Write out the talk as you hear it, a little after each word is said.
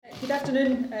Good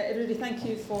afternoon, everybody. Thank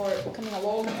you for coming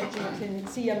along. As you can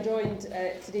see, I'm joined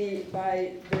today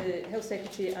by the Health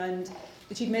Secretary and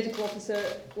the Chief Medical Officer.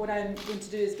 What I'm going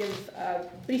to do is give a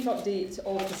brief update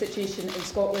of the situation in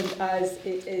Scotland as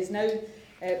it is now.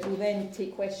 We'll then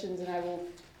take questions, and I will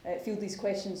field these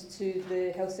questions to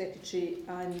the Health Secretary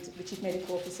and the Chief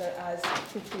Medical Officer as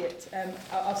appropriate.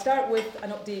 I'll start with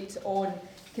an update on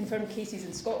confirmed cases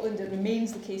in Scotland. It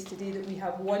remains the case today that we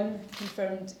have one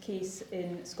confirmed case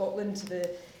in Scotland, the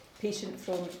patient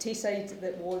from Tayside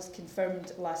that was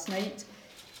confirmed last night.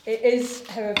 It is,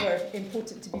 however,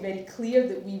 important to be very clear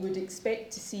that we would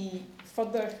expect to see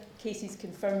further cases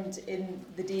confirmed in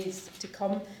the days to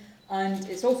come, and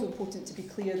it's also important to be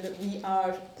clear that we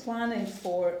are planning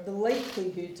for the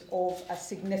likelihood of a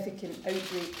significant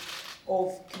outbreak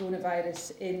of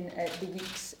coronavirus in the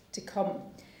weeks to come.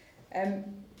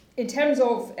 In terms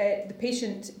of the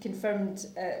patient confirmed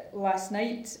last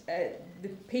night, the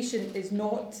patient is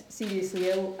not seriously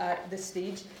ill at this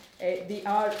stage. They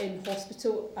are in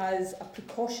hospital as a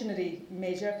precautionary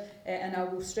measure, and I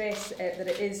will stress that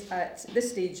it is at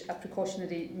this stage a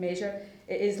precautionary measure.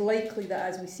 It is likely that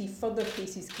as we see further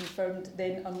cases confirmed,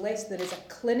 then unless there is a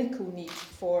clinical need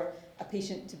for a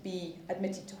patient to be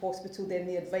admitted to hospital, then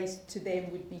the advice to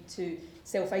them would be to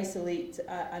self-isolate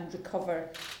and recover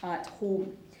at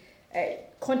home.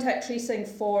 Contact tracing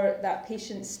for that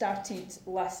patient started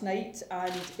last night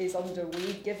and is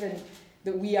underway. Given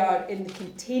that we are in the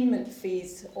containment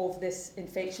phase of this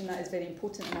infection, that is very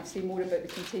important, and I'll say more about the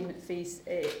containment phase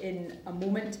in a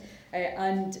moment.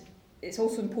 And it's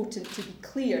also important to be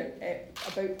clear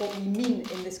about what we mean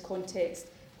in this context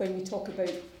when we talk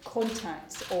about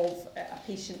contacts of a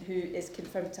patient who is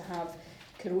confirmed to have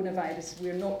coronavirus.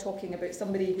 We're not talking about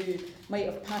somebody who might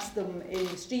have passed them in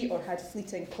the street or had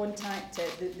fleeting contact.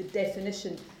 The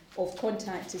definition of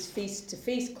contact is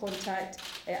face-to-face contact,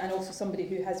 and also somebody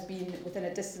who has been within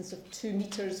a distance of 2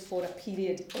 metres for a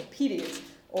period or periods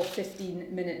of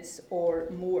 15 minutes or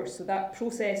more. So that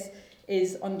process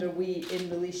is underway in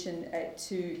relation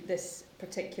to this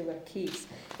particular case.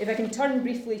 If I can turn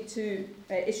briefly to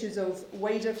issues of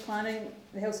wider planning,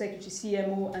 the Health Secretary,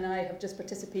 CMO, and I have just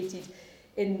participated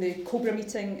in the COBRA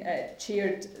meeting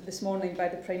chaired this morning by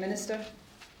the Prime Minister.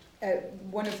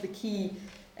 One of the key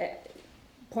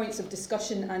points of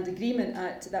discussion and agreement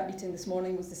at that meeting this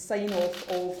morning was the sign-off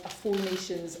of a 4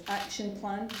 Nations action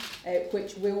plan,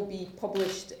 which will be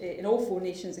published in all 4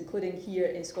 nations, including here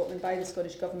in Scotland, by the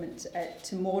Scottish Government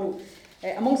tomorrow.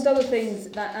 Amongst other things,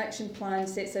 that action plan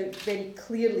sets out very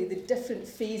clearly the different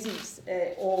phases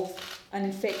of an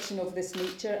infection of this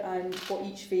nature and what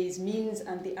each phase means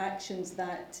and the actions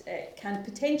that can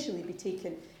potentially be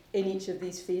taken in each of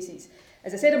these phases.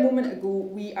 As I said a moment ago,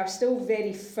 we are still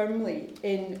very firmly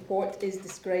in what is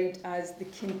described as the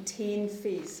contain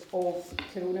phase of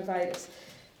coronavirus.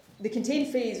 The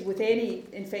contain phase with any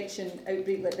infection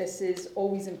outbreak like this is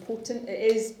always important.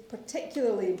 It is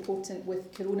particularly important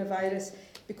with coronavirus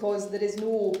because there is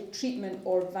no treatment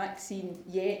or vaccine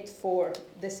yet for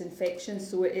this infection,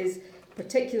 so it is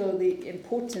particularly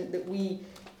important that we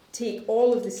take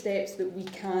all of the steps that we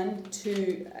can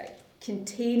to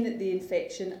contain the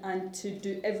infection and to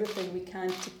do everything we can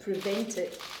to prevent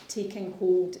it taking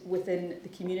hold within the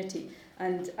community.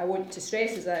 And I want to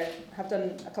stress, as I have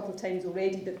done a couple of times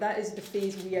already, that that is the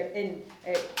phase we are in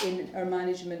our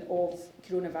management of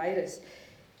coronavirus.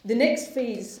 The next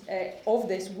phase of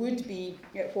this would be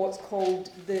what's called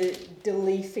the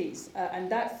delay phase,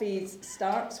 and that phase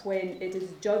starts when it is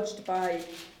judged by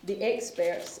the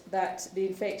experts that the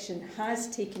infection has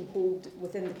taken hold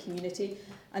within the community.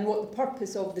 And what the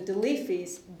purpose of the delay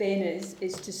phase then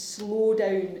is to slow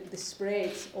down the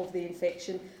spread of the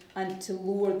infection and to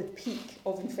lower the peak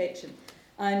of infection.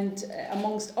 And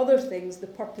amongst other things, the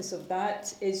purpose of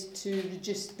that is to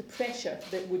reduce the pressure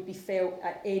that would be felt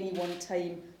at any one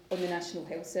time on the National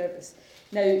Health Service.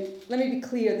 Now, let me be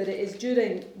clear that it is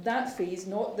during that phase,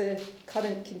 not the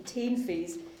current contain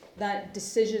phase, that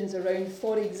decisions around,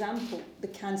 for example, the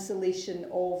cancellation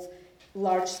of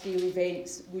large-scale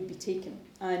events would be taken.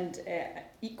 And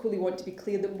equally want to be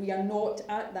clear that we are not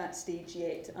at that stage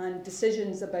yet, and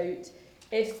decisions about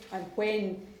if and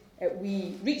when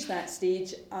we reach that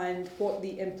stage and what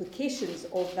the implications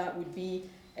of that would be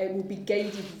will be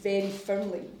guided very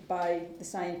firmly by the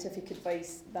scientific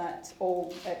advice that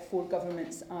all 4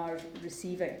 governments are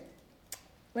receiving.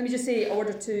 Let me just say a word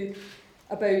or two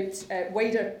about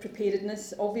wider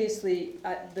preparedness. Obviously,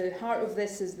 at the heart of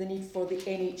this is the need for the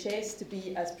NHS to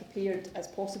be as prepared as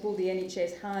possible. The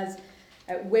NHS has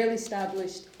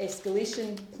well-established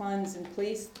escalation plans in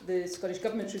place. The Scottish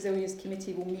Government's Resilience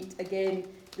Committee will meet again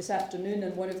this afternoon,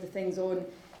 and one of the things on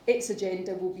its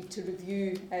agenda will be to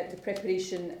review the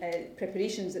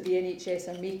preparations that the NHS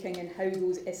are making and how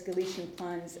those escalation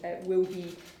plans will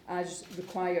be, as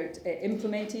required,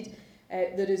 implemented.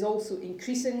 There is also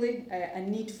increasingly a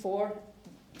need for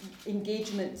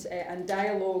engagement and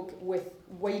dialogue with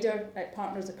wider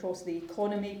partners across the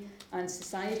economy and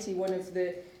society. One of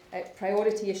the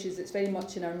priority issues that's very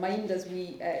much in our mind as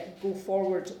we go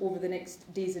forward over the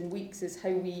next days and weeks is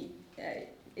how we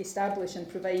establish and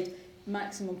provide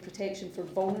maximum protection for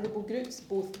vulnerable groups,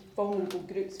 both vulnerable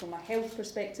groups from a health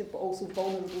perspective, but also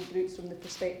vulnerable groups from the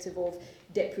perspective of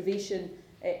deprivation,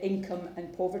 income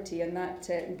and poverty, and that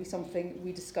will be something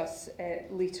we discuss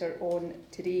later on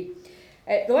today.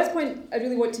 The last point I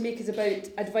really want to make is about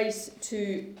advice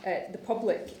to the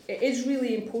public. It is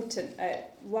really important,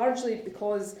 largely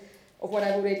because of what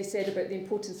I've already said about the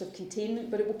importance of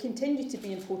containment, but it will continue to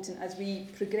be important as we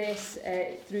progress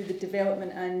through the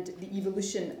development and the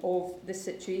evolution of this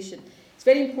situation. It's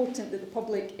very important that the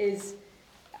public is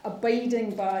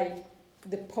abiding by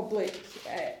the public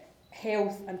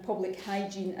health and public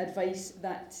hygiene advice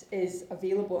that is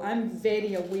available. I'm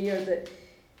very aware that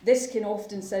this can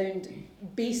often sound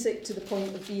basic to the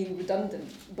point of being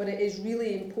redundant, but it is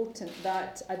really important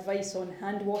that advice on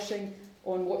hand washing,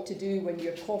 on what to do when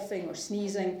you're coughing or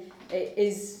sneezing,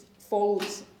 is followed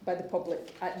by the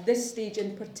public. At this stage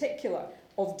in particular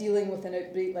of dealing with an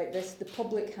outbreak like this, the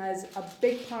public has a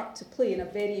big part to play and a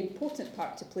very important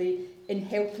part to play in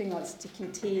helping us to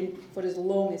contain for as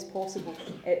long as possible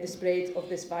the spread of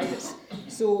this virus.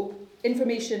 So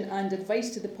information and advice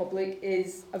to the public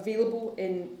is available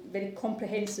in very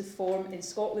comprehensive form in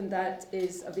Scotland. That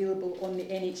is available on the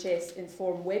NHS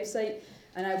Inform website,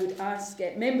 and I would ask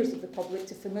members of the public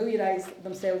to familiarise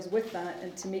themselves with that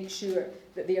and to make sure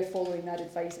that they are following that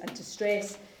advice, and to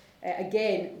stress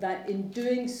again that in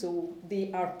doing so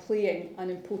they are playing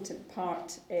an important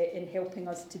part in helping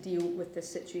us to deal with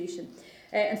this situation.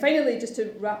 And finally, just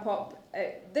to wrap up,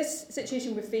 this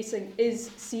situation we're facing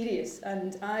is serious,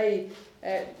 and I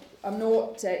am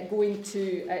not going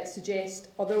to suggest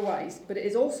otherwise, but it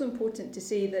is also important to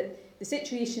say that the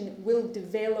situation will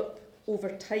develop over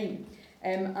time,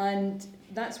 and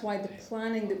that's why the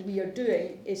planning that we are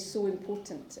doing is so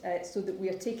important, so that we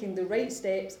are taking the right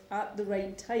steps at the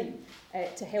right time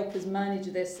to help us manage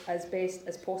this as best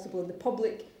as possible. And the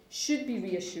public should be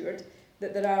reassured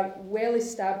that there are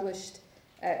well-established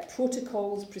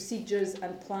protocols, procedures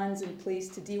and plans in place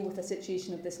to deal with a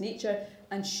situation of this nature,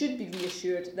 and should be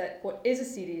reassured that what is a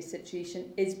serious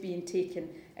situation is being taken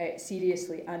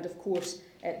seriously. And of course,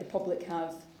 the public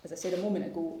have, as I said a moment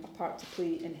ago, a part to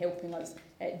play in helping us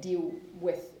deal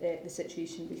with the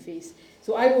situation we face.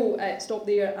 So I will stop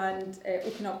there and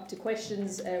open up to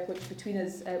questions, which between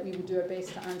us we will do our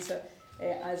best to answer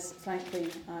as frankly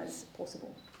as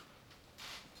possible.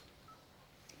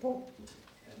 Paul?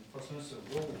 First Minister,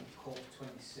 will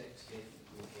COP26 definitely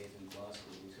go ahead in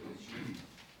Glasgow later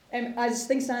this year? As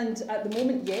things stand at the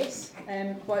moment, yes.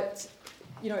 But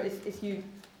you know, if you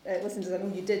listened, as I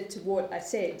know you did, to what I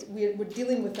said, we're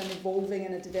dealing with an evolving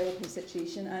and a developing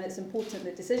situation, and it's important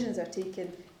that decisions are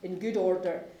taken in good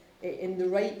order, in the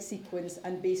right sequence,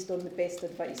 and based on the best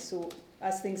advice. So,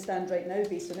 as things stand right now,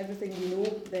 based on everything we know,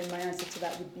 then my answer to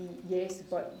that would be yes,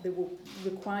 but there will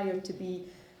require to be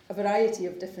a variety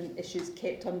of different issues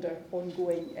kept under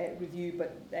ongoing review.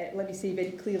 But let me say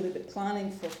very clearly that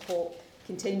planning for COP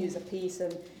continues apace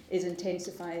and is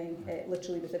intensifying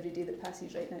literally with every day that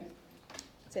passes right now.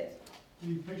 Seth?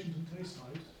 The patient and case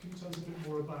side, can you tell us a bit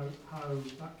more about how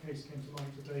that case came to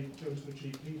light? Did they go to a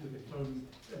GP? Did they phone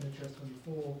NHS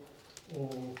 24? Or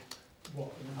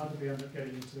what? And how did they end up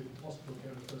getting into hospital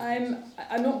care in the first place?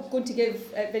 I'm not going to give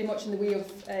very much in the way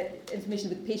of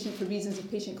information about the patient for reasons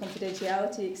of patient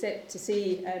confidentiality, except to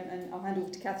say, and I'll hand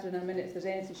over to Catherine in a minute if there's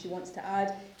anything she wants to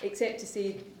add, except to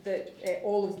say that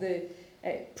all of the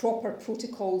proper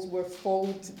protocols were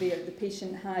followed there. The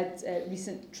patient had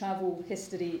recent travel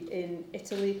history in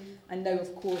Italy, and now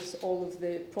of course all of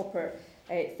the proper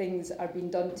things are being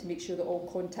done to make sure that all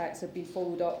contacts are being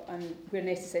followed up and where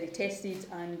necessary tested,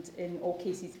 and in all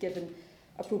cases given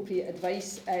appropriate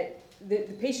advice. The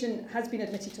patient has been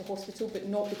admitted to hospital, but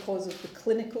not because of the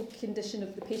clinical condition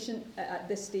of the patient at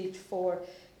this stage, for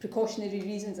precautionary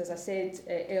reasons. As I said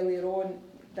earlier on,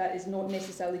 that is not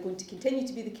necessarily going to continue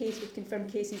to be the case with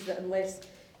confirmed cases, that unless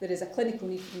there is a clinical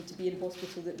need for them to be in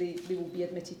hospital, that they will be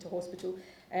admitted to hospital.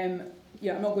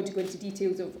 Yeah, I'm not going to go into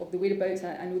details of the whereabouts.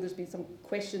 I know there's been some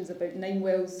questions about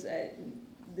Ninewells.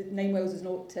 The Ninewells is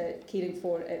not caring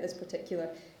for this particular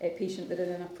patient. They're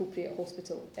in an appropriate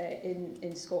hospital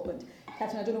in Scotland.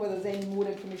 Catherine, I don't know whether there's any more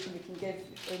information we can give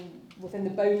within the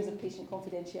bounds of patient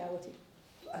confidentiality.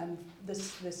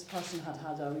 This person had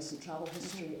had a recent travel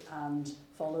history and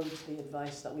followed the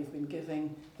advice that we've been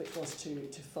giving, which was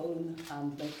to phone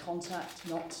and make contact,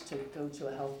 not to go to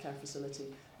a healthcare facility.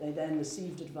 They then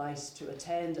received advice to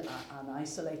attend an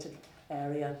isolated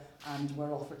area and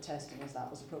were offered testing as that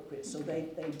was appropriate. So they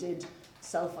did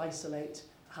self-isolate,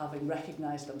 having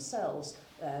recognised themselves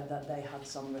that they had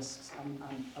some risks, and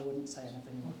I wouldn't say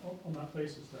anything more. On that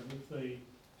basis then, if they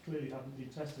clearly hadn't been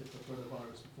tested for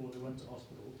coronavirus before they went to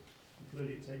hospital, and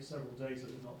clearly it takes several days,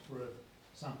 if not, for a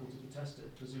sample to be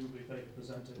tested, presumably they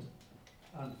presented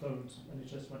and phoned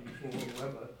NHS 24 or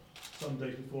whoever some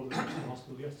days before they went to the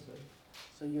hospital yesterday.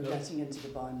 So you're getting into the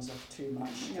bounds of too much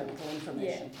clinical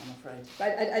information, I'm afraid.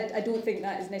 But I don't think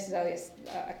that is necessarily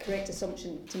a correct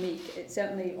assumption to make. It's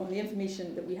certainly, on the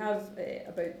information that we have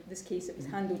about this case, it was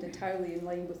handled entirely in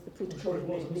line with the protocol. I'm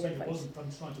sure it was. I'm saying it wasn't.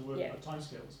 I'm trying to work out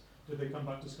timescales. Did they come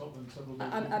back to Scotland several days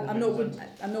before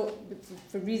I'm not,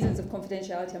 for reasons of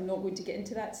confidentiality, I'm not going to get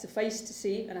into that. Suffice to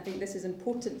say, and I think this is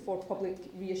important for public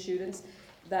reassurance,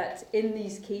 that in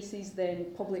these cases then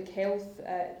public health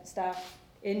staff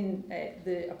in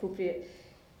the appropriate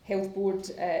health board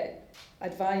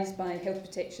advised by Health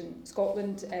Protection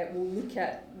Scotland will look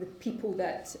at the people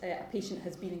that a patient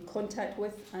has been in contact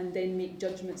with and then make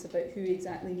judgments about who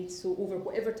exactly needs, so over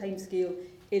whatever timescale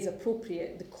is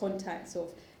appropriate, the contacts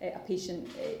of a patient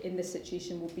in this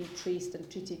situation will be traced and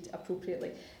treated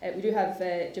appropriately. We do have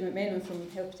Jim McMenamin from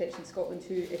Health Protection Scotland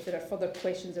who, if there are further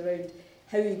questions around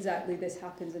how exactly this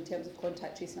happens in terms of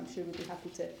contact tracing, I'm sure we'd be happy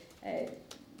to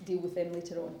deal with them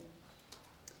later on.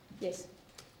 Yes?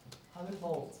 How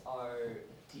involved are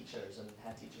teachers and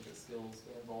head teachers at schools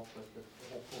get involved with the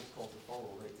whole protocol to follow?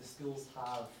 Right? Do schools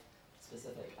have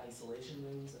specific isolation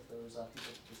rooms if there's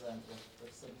people to present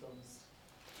with symptoms?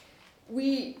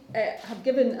 We have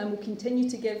given and will continue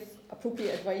to give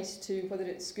appropriate advice to whether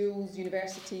it's schools,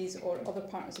 universities or other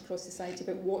partners across society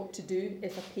about what to do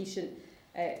if a patient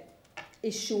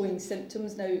is showing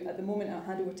symptoms. Now, at the moment, I'll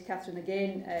hand over to Catherine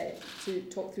again to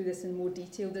talk through this in more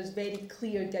detail. There's very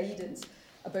clear guidance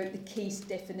about the case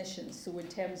definitions, so in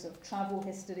terms of travel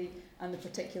history and the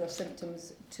particular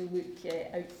symptoms to look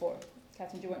out for.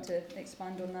 Catherine, do you want to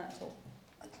expand on that at all?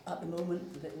 At the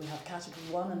moment, we have Category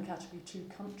 1 and Category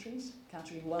 2 countries.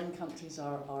 Category 1 countries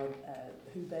are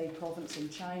Hubei province in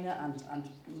China and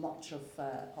much of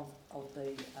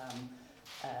the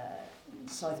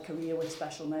South Korea with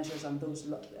special measures, and those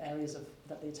areas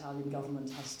that the Italian government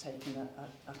has taken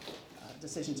a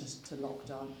decision to lock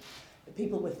down. The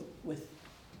people with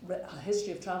a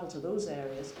history of travel to those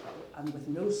areas and with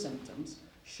no symptoms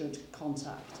should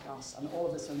contact us, and all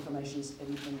of this information is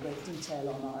in great detail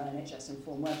on our NHS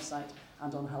Inform website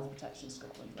and on Health Protection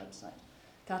Scotland website.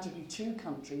 Category 2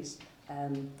 countries,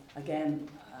 again,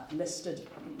 listed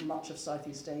much of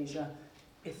Southeast Asia.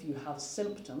 If you have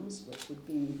symptoms, which would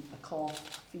be a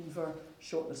cough, fever,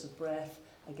 shortness of breath,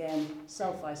 again,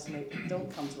 self-isolate,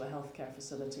 don't come to a healthcare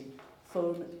facility,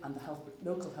 phone, and the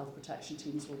local health protection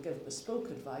teams will give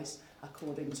bespoke advice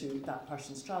according to that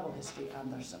person's travel history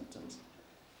and their symptoms.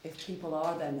 If people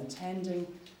are then attending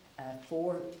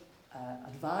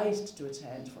advised to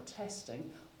attend for testing,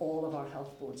 all of our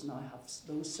health boards now have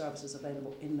those services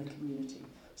available in the community,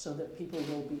 so that people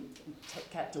will be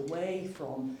kept away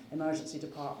from emergency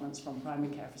departments, from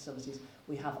primary care facilities.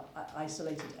 We have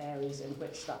isolated areas in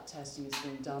which that testing is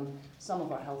being done. Some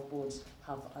of our health boards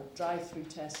have a drive-through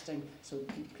testing, so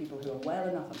people who are well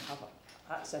enough and have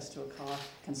access to a car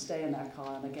can stay in their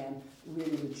car and again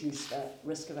really reduce the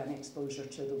risk of any exposure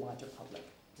to the wider public.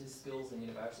 Do schools and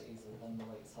universities and the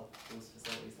likes have those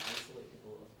facilities to isolate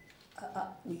people?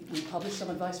 We published some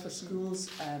advice for schools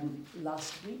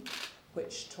last week,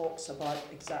 which talks about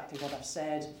exactly what I've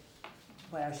said,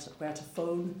 where to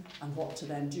phone and what to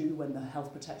then do when the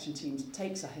health protection team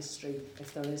takes a history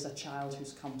if there is a child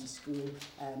who's come to school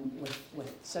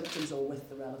with symptoms or with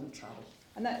the relevant travel.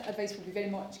 And that advice will be very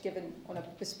much given on a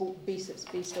bespoke basis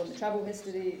based on the travel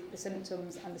history, the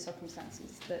symptoms and the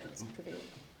circumstances that prevail.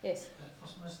 Yes?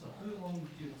 First Minister, how long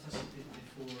do you anticipate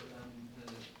before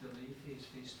the delay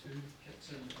phase 2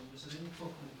 kicks in? And was there any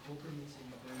talk in the Cobra meeting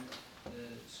about the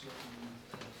Scotland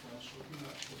France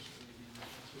roadmap possibly being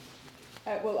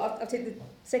transferred? Well, I'll take the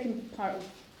second part of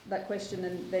that question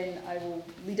and then I will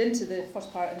lead into the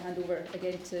first part and hand over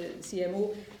again to the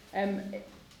CMO.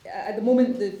 At the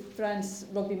moment, the France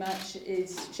rugby match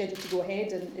is scheduled to go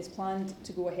ahead and is planned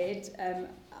to go ahead.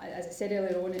 As I said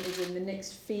earlier on, it is in the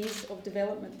next phase of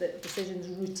development that decisions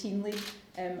routinely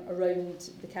around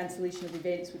the cancellation of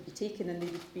events would be taken, and they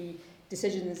would be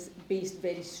decisions based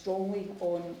very strongly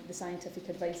on the scientific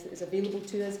advice that is available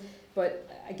to us. But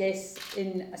I guess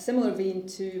in a similar vein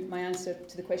to my answer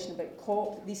to the question about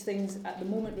COP, these things at the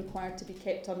moment require to be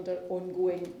kept under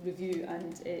ongoing review,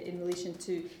 and in relation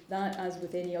to that, as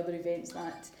with any other events,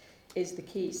 that is the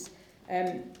case.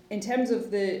 In terms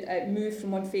of the move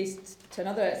from one phase to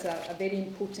another, it's a very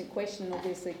important question, and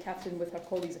obviously Catherine with her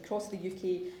colleagues across the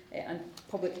UK and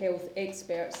public health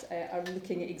experts are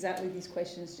looking at exactly these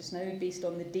questions just now based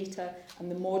on the data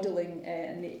and the modelling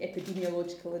and the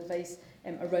epidemiological advice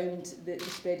around the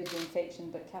spread of the infection.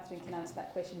 But Catherine can answer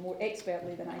that question more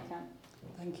expertly than I can.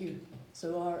 Thank you.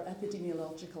 So our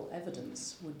epidemiological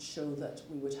evidence would show that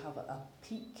we would have a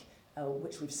peak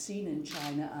which we've seen in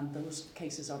China, and those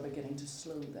cases are beginning to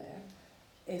slow there.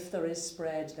 If there is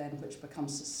spread then which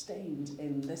becomes sustained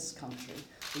in this country,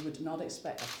 we would not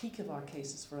expect a peak of our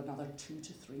cases for another 2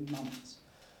 to 3 months.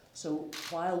 So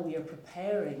while we are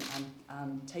preparing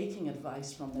and taking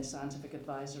advice from the Scientific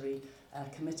Advisory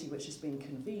Committee which has been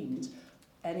convened,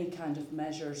 any kind of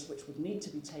measures which would need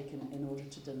to be taken in order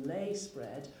to delay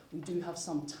spread, we do have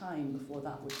some time before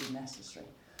that would be necessary.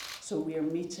 So we are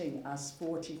meeting as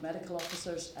 4 chief medical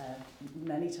officers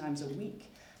many times a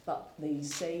week, but the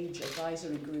SAGE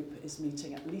advisory group is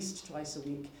meeting at least twice a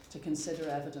week to consider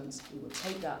evidence. We will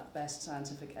take that best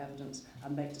scientific evidence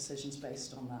and make decisions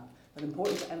based on that. But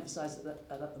important to emphasise that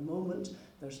at the moment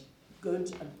there's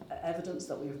good evidence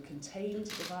that we have contained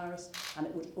the virus, and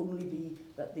it would only be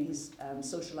that these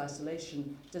social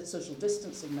isolation, social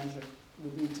distancing measures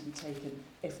would need to be taken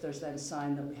if there's then a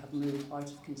sign that we have moved out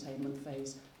of containment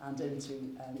phase and into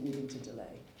needing to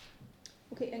delay.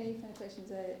 Okay, any final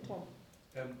questions, Tom?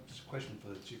 Just a question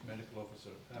for the Chief Medical Officer.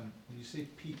 When you say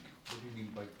peak, what do you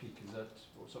mean by peak? Is that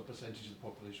what sort of percentage of the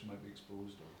population might be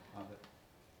exposed or have it?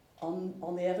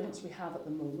 On the evidence we have at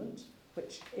the moment,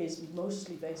 which is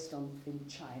mostly based on in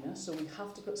China, so we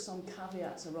have to put some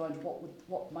caveats around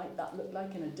what might that look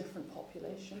like in a different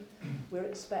population. We're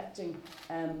expecting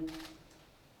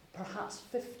perhaps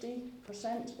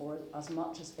 50% or as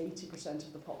much as 80%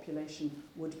 of the population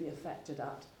would be affected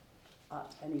at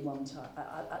any one time,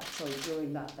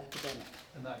 during that epidemic.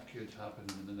 And that could happen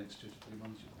in the next 2 to 3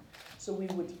 months, you think? So we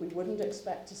wouldn't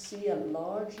expect to see a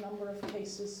large number of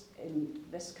cases in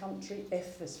this country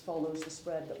if this follows the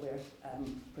spread that we're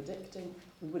predicting.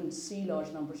 We wouldn't see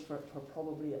large numbers for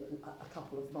probably a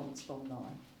couple of months from now.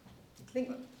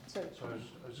 So I was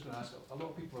just going to ask, a lot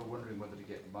of people are wondering whether to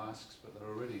get masks, but they're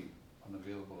already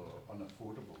unavailable or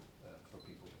unaffordable for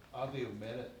people. Are they of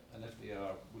merit? And if they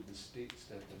are, would the state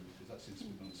step in? Because that seems to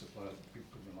be the only supply that people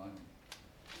can rely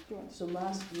on. So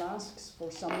masks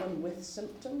for someone with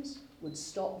symptoms would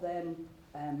stop them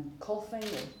coughing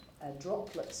or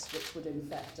droplets which would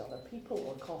infect other people,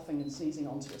 or coughing and sneezing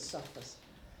onto a surface.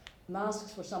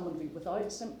 Masks for someone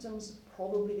without symptoms,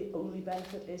 probably the only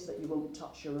benefit is that you won't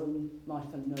touch your own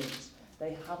mouth and nose.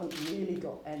 They haven't really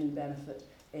got any benefit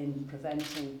in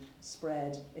preventing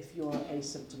spread if you're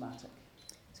asymptomatic.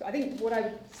 So I think what I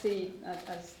would say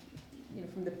as you know,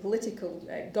 from the political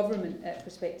government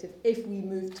perspective, if we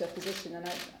move to a position, and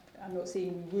I'm not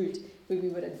saying we would, where we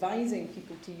were advising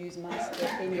people to use masks or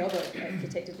any other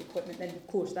protective equipment, then of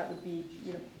course that would be,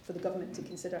 you know, for the government to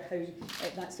consider how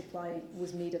that supply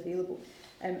was made available.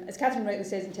 As Catherine rightly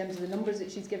says, in terms of the numbers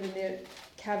that she's given there,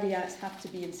 caveats have to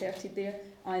be inserted there.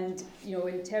 And you know,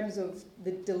 in terms of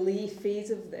the delay phase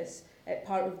of this,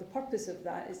 part of the purpose of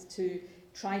that is to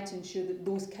try to ensure that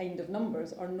those kind of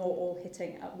numbers are not all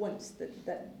hitting at once,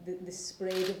 that the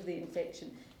spread of the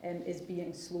infection is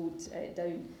being slowed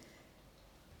down.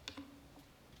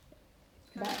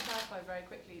 Can I clarify very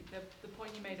quickly, the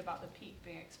point you made about the peak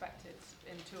being expected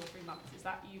in 2 or 3 months, is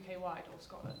that UK-wide or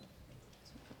Scotland?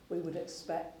 We would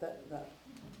expect that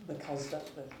because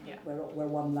we're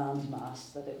one land mass,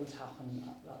 that it would happen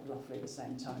at roughly the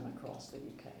same time across the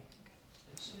UK.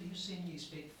 So you're saying you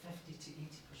expect 50 to 80%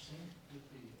 would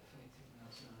be affected in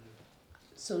that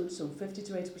scenario? So 50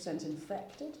 to 80%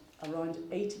 infected. Around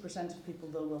 80% of people,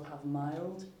 though, will have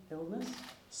mild illness,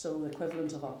 so the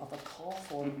equivalent of a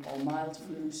cough or mild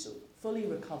flu, so fully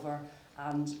recover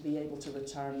and be able to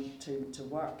return to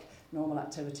work, normal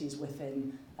activities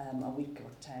within a week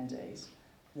or 10 days.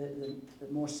 The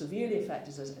more severely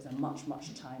affected is a much,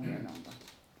 much tinier number.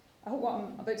 I hope what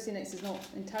I'm about to say next is not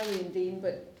entirely in vain,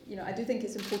 but you know, I do think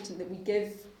it's important that we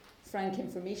give frank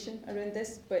information around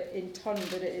this, but in turn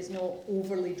that it is not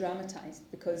overly dramatised,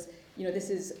 because you know, this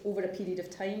is over a period of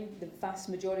time. The vast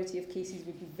majority of cases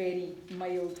would be very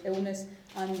mild illness,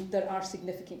 and there are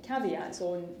significant caveats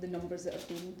on the numbers that have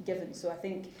been given. So I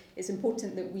think it's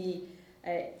important that we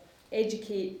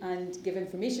educate and give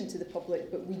information to the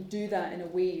public, but we do that in a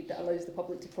way that allows the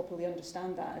public to properly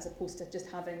understand that, as opposed to just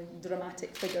having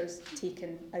dramatic figures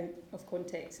taken out of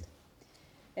context.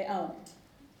 Alan?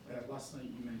 Last night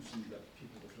you mentioned that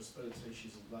people with respiratory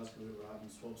issues in Glasgow who were having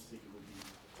swabs taken would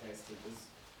be tested. Is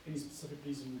any specific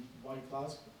reason why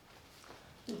Glasgow?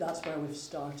 That's where we've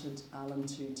started, Alan,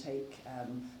 to take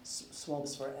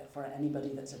swabs for anybody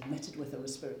that's admitted with a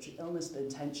respiratory illness. The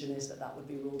intention is that that would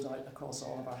be rolled out across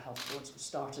all of our health boards. We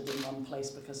started in one place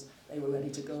because they were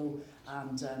ready to go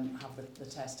and have the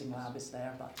testing lab is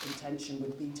there, but the intention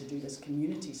would be to do this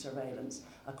community surveillance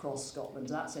across Scotland.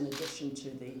 That's in addition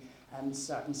to the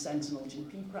certain sentinel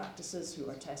GP practices who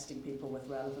are testing people with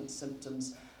relevant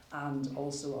symptoms, and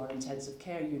also our intensive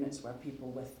care units where people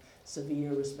with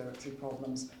severe respiratory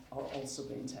problems are also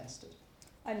being tested.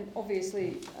 And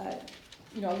obviously, a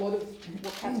lot of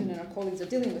what Catherine and our colleagues are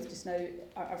dealing with just now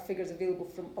are figures available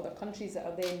from other countries that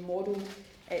are then modelled.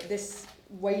 This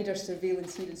wider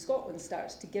surveillance here in Scotland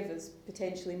starts to give us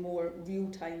potentially more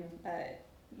real-time,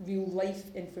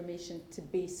 real-life information to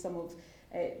base some of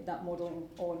that modelling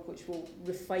on, which will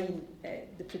refine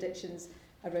the predictions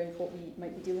around what we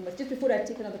might be dealing with. Just before I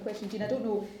take another question, Jean, I don't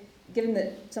know, given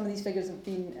that some of these figures have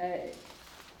been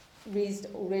raised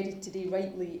already today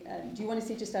rightly, do you want to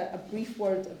say just a brief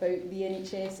word about the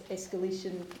NHS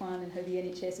escalation plan and how the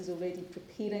NHS is already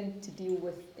preparing to deal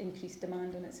with increased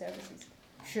demand on its services?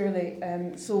 Surely.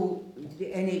 So the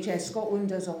NHS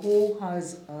Scotland as a whole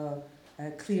has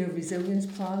a clear resilience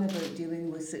plan about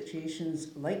dealing with situations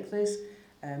like this.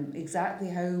 Exactly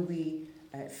how we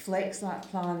flex that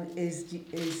plan is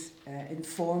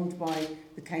informed by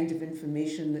the kind of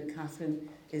information that Catherine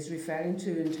is referring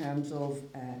to in terms of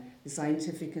the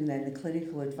scientific and then the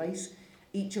clinical advice.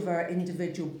 Each of our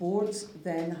individual boards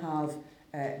then have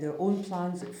their own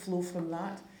plans that flow from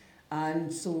that,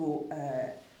 and so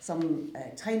some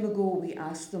time ago we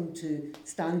asked them to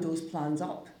stand those plans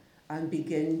up and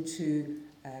begin to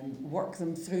work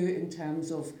them through in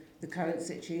terms of the current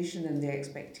situation and the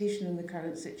expectation in the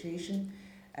current situation.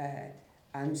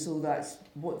 And so that's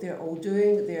what they're all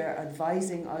doing. They're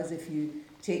advising us. If you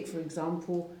take, for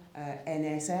example,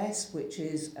 NSS, which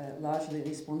is largely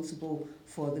responsible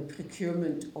for the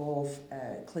procurement of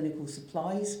clinical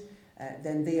supplies,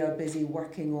 then they are busy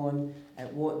working on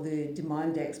what the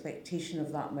demand expectation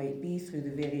of that might be through the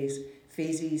various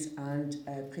phases and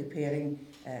preparing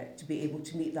to be able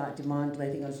to meet that demand,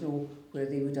 letting us know where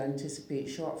they would anticipate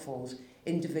shortfalls.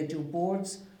 Individual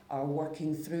boards are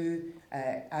working through,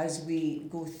 as we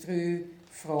go through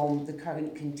from the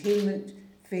current containment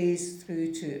phase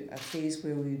through to a phase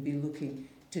where we would be looking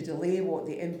to delay, what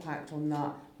the impact on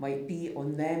that might be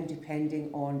on them, depending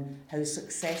on how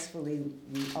successfully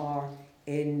we are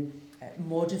in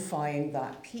modifying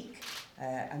that peak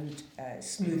and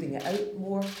smoothing it out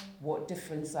more, what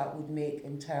difference that would make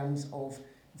in terms of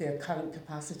their current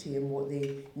capacity and what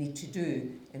they need to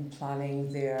do in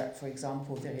planning their, for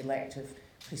example, their elective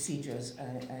procedures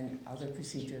and other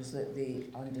procedures that they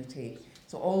undertake.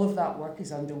 So all of that work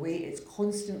is underway. It's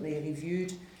constantly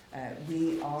reviewed.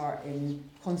 We are in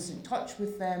constant touch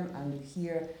with them, and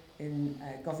here in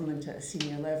government at a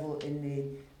senior level in the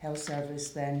health service,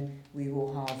 then we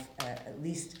will have at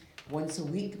least once a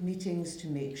week meetings to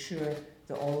make sure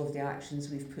that all of the actions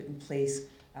we've put in place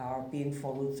are being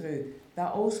followed through.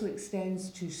 That also extends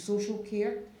to social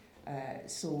care.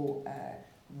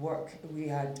 We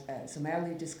had some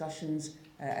early discussions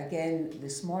again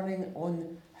this morning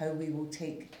on how we will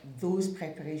take those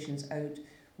preparations out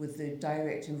with the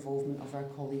direct involvement of our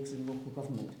colleagues in local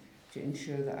government to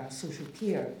ensure that our social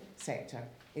care sector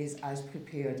is as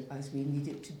prepared as we need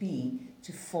it to be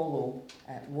to follow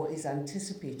what is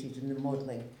anticipated in the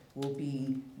modelling will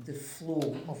be the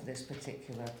flow of this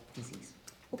particular disease.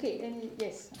 Okay,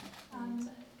 yes.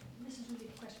 This is really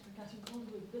a question for Catherine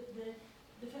Calderwood, but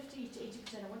the 50 to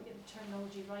 80%, I want to get the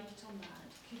terminology right on that.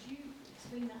 Could you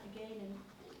explain that again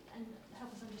and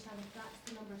help us understand if that's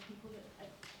the number of people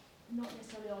that, not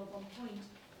necessarily all at one point,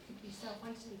 could be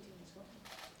self-isolating in Scotland?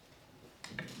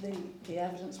 The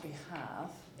evidence we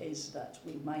have is that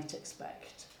we might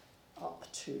expect up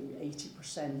to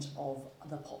 80% of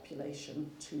the population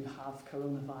to have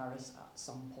coronavirus at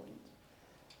some point.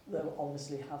 They'll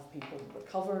obviously have people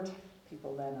recovered,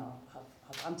 people then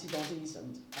have antibodies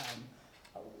and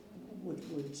would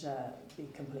be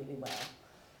completely well.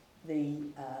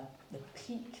 The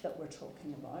peak that we're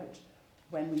talking about,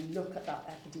 when we look at that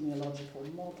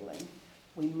epidemiological modelling,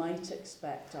 we might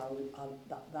expect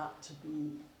that to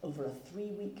be over a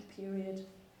 3-week period,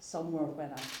 somewhere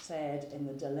when I said in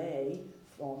the delay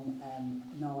from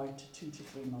now to 2 to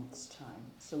 3 months' time.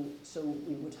 So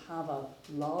we would have a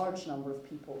large number of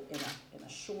people in a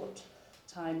short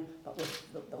time, but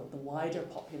with the wider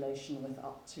population with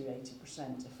up to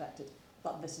 80% affected.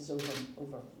 But this is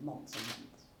over months and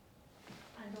months.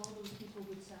 And all those people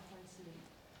would self-isolate?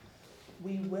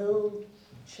 We will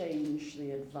change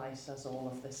the advice as all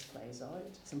of this plays out.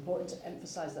 It's important to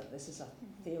emphasise that this is a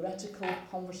theoretical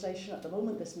conversation at the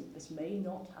moment. This may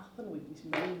not happen. We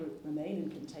may remain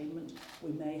in containment.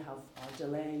 We may have our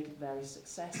delay very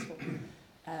successful.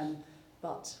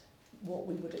 But what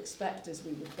we would expect is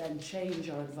we would then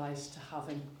change our advice to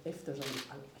having, if there's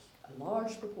a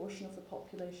large proportion of the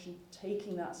population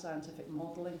taking that scientific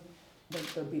modelling, then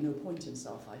there'd be no point in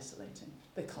self-isolating,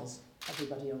 because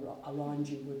everybody around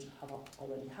you would have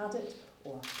already had it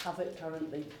or have it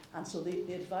currently. And so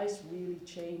the advice really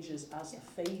changes as the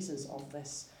phases of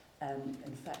this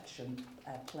infection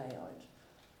play out.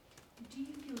 Do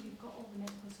you feel you've got all the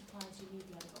medical supplies you need,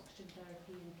 like oxygen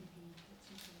therapy and PPE kits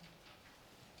and so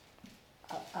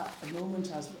on? At the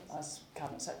moment, as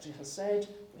Cabinet Secretary has said,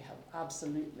 we have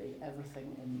absolutely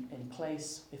everything in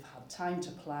place. We've had time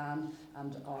to plan,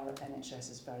 and our NHS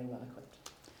is very well equipped.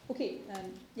 Okay,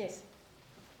 yes.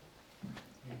 I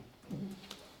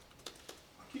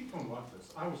keep coming back to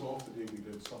this. I was off the day we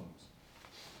did sums,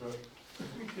 but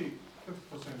if we take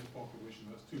 50% of the population,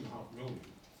 that's 2.5 million,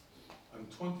 and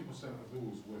 20% of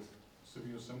those with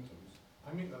severe symptoms,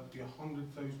 I make that be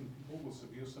 100,000 people with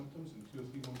severe symptoms in 2 or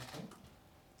 3 months' time.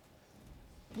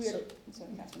 Sorry,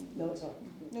 Catherine. No, it's not.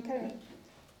 No, carry on.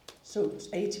 So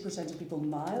 80% of people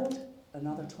mild,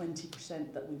 another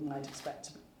 20% that we might expect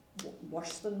to be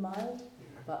worse than mild,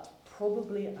 but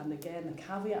probably, and again the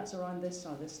caveats around this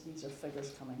are these are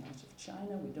figures coming out of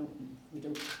China. We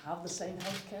don't have the same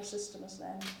healthcare system as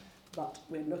them, but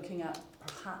we're looking at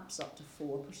perhaps up to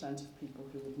 4% of people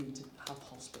who would need to have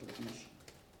hospital admission.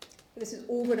 This is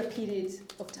over a period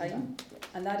of time,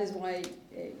 and that is why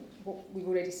what we've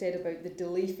already said about the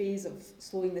delay phase of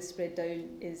slowing the spread down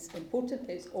is important.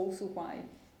 It's also why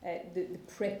the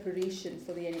preparation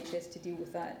for the NHS to deal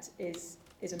with that is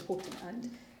important. And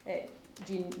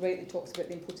Jean rightly talks about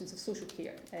the importance of social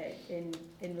care in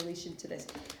relation to this.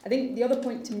 I think the other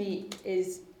point to make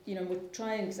is, we're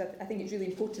trying, because I think it's really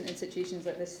important in situations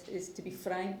like this, is to be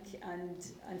frank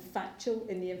and factual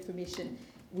in the information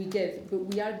we give. But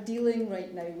we are dealing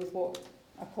right now with what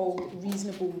are called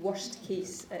reasonable worst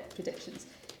case predictions.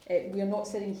 We are not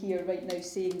sitting here right now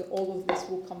saying that all of this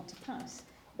will come to pass.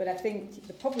 But I think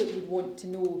the public would want to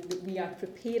know that we are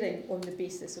preparing on the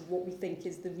basis of what we think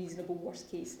is the reasonable worst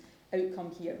case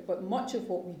outcome here. But much of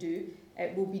what we do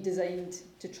will be designed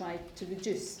to try to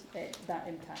reduce that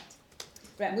impact.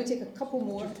 Right, I'm going to take a couple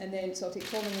more, and then so I'll take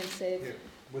Colin and Seb. Yeah,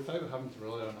 without having to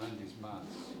rely on Andy's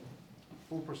maths,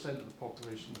 4% of the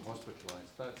population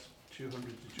hospitalised, that's 200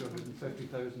 to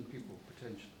 250,000 people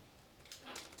potentially.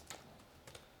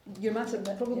 Your maths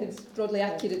are probably broadly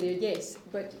accurate there, yes.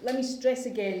 But let me stress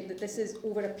again that this is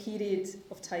over a period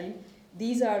of time.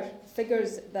 These are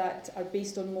figures that are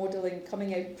based on modelling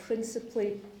coming out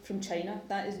principally from China.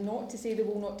 That is not to say they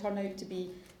will not turn out to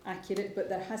be accurate, but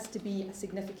there has to be a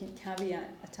significant caveat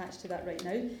attached to that right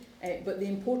now. But the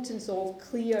importance of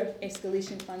clear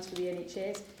escalation plans for the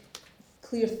NHS,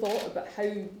 clear thought about how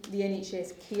the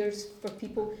NHS cares for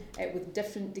people with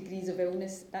different degrees of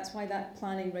illness, that's why that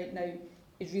planning right now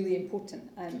is really important,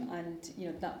 and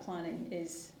that planning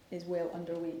is well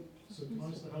underway. So can I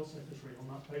ask the Health Secretary on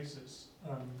that basis,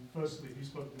 firstly, you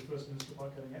spoke to the First Minister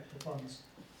about getting extra funds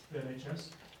for the NHS.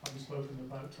 Have you spoken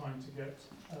about trying to get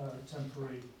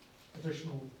temporary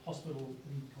additional hospital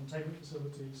and containment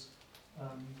facilities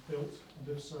built?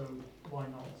 And if so, why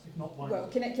not? If not, why well,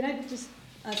 not? Can I just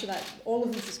answer that? All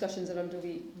of these discussions are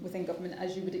underway within government,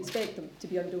 as you would expect them to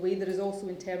be underway. There is also,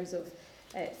 in terms of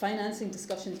financing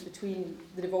discussions between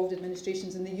the devolved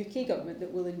administrations and the UK government,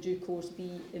 that will in due course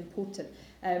be important.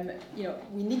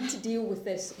 We need to deal with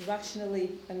this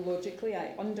rationally and logically.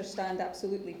 I understand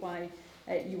absolutely why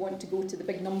you want to go to the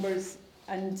big numbers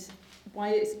and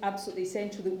why it's absolutely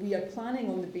essential that we are planning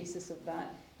on the basis of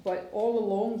that. But all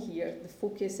along here, the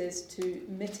focus is to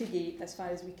mitigate as far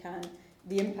as we can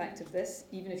the impact of this,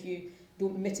 even if you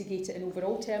don't mitigate it in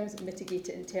overall terms, mitigate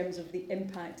it in terms of the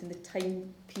impact and the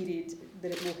time period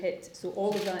that it will hit. So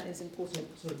all of that is important.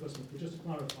 Sorry, President, just to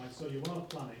clarify, so you are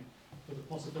planning for the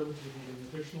possibility of needing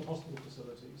additional hospital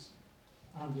facilities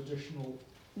and additional,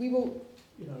 we will,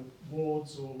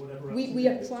 wards or whatever else. We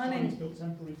are planning to build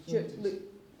temporary facilities. Look,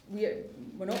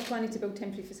 we're not planning to build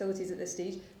temporary facilities at this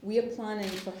stage. We are planning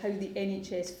for how the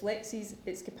NHS flexes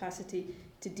its capacity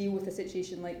to deal with a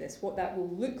situation like this. What that will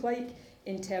look like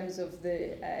in terms of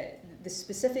the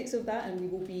specifics of that, and we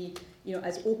will be, you know,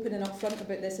 as open and upfront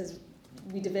about this as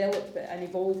we develop and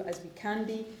evolve as we can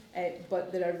be,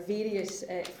 but there are various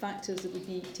factors that would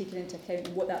be taken into account,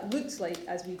 and what that looks like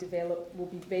as we develop will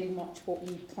be very much what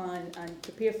we plan and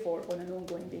prepare for on an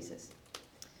ongoing basis.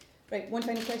 Right, one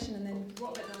final question and then...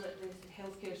 What about the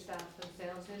healthcare staff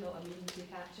themselves? They're not immune to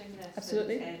catching this.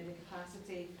 Absolutely. And the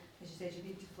capacity, as you said, you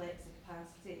need to flex the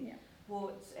capacity. Yeah.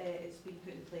 What is being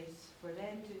put in place for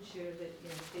them to ensure that, you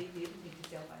know, they need to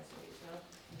self-isolate as well,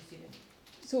 I'm assuming?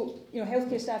 So, you know,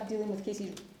 healthcare staff dealing with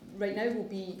cases right now will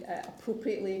be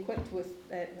appropriately equipped with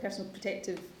personal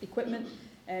protective equipment.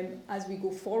 As we go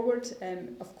forward,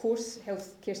 of course,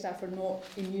 healthcare staff are not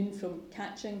immune from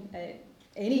catching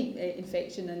any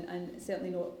infection, and certainly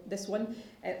not this one.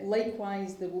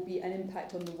 Likewise, there will be an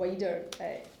impact on the wider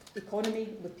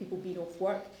economy with people being off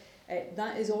work.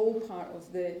 That is all part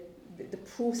of the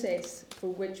process for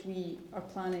which we are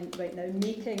planning right now,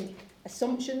 making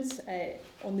assumptions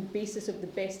on the basis of the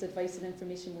best advice and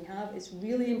information we have. It's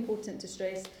really important to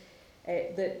stress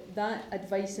that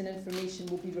advice and information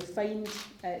will be refined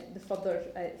the further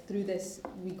through this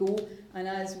we go, and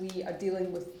as we are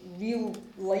dealing with real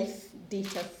life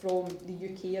data from the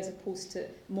UK as opposed to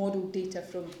model data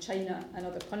from China and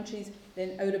other countries,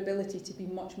 then our ability to be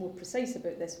much more precise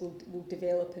about this will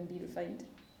develop and be refined.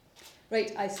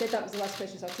 Right, I said that was the last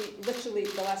question, so I'll take literally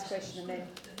the last question and then...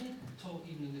 Did they talk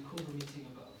even in the Cobra meeting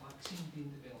about a vaccine being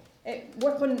developed?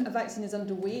 Work on a vaccine is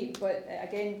underway, but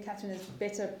again, Catherine is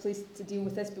better placed to deal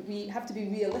with this, but we have to be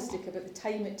realistic about the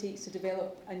time it takes to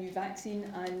develop a new vaccine,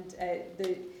 and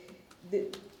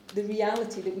the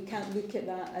reality that we can't look at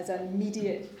that as an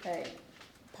immediate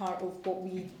part of what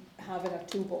we have in our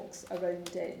toolbox around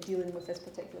dealing with this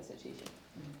particular situation.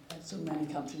 So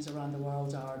many countries around the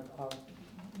world are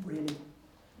really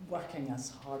working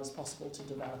as hard as possible to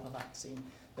develop a vaccine.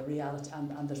 The reality,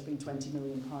 and there's been £20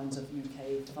 million of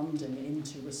UK funding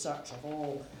into research of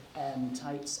all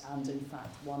types, and in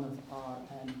fact one of our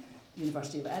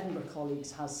University of Edinburgh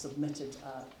colleagues has submitted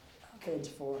a bid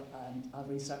for a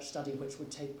research study which would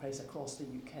take place across the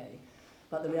UK.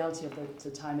 But the reality of the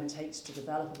time it takes to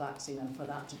develop a vaccine, and for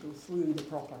that to go through the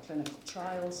proper clinical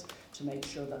trials to make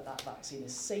sure that that vaccine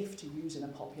is safe to use in a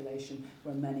population,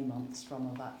 we're many months from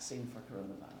a vaccine for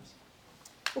coronavirus.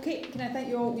 Okay, can I thank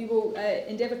you all? We will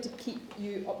endeavour to keep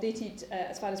you updated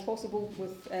as far as possible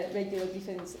with regular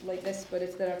briefings like this, but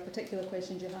if there are particular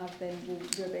questions you have, then we'll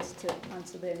do our best to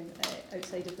answer them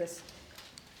outside of this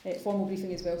formal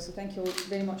briefing as well. So thank you all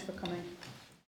very much for coming.